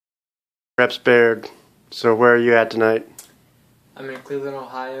Repz, Baird. So where are you at tonight? I'm in Cleveland,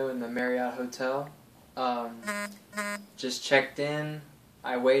 Ohio in the Marriott Hotel. Just checked in.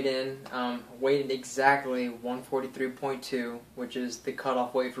 I weighed in. Weighed exactly 143.2, which is the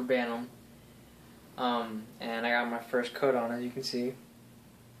cutoff weight for Bantam. And I got my first coat on, as you can see.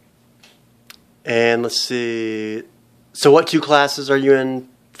 And let's see. So what two classes are you in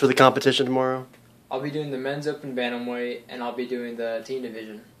for the competition tomorrow? I'll be doing the men's open bantamweight, and I'll be doing the teen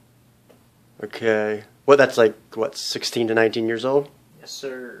division. Okay. That's like, 16 to 19 years old? Yes,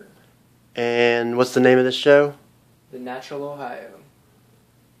 sir. And what's the name of this show? The Natural Ohio.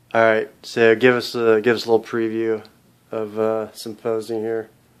 All right. So give us a little preview of symposium here.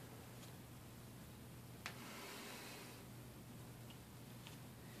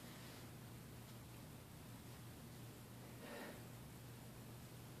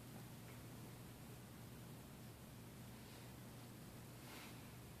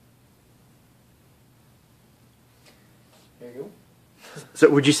 There you go. So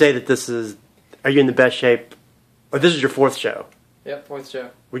would you say that are you in the best shape, or this is your fourth show? Yep, fourth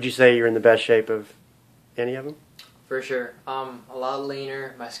show. Would you say you're in the best shape of any of them? For sure. A lot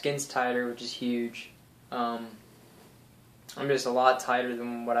leaner. My skin's tighter, which is huge. I'm just a lot tighter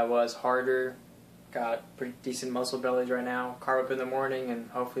than what I was. Harder. Got pretty decent muscle bellies right now. Carb up in the morning and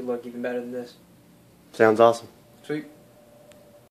hopefully look even better than this. Sounds awesome. Sweet.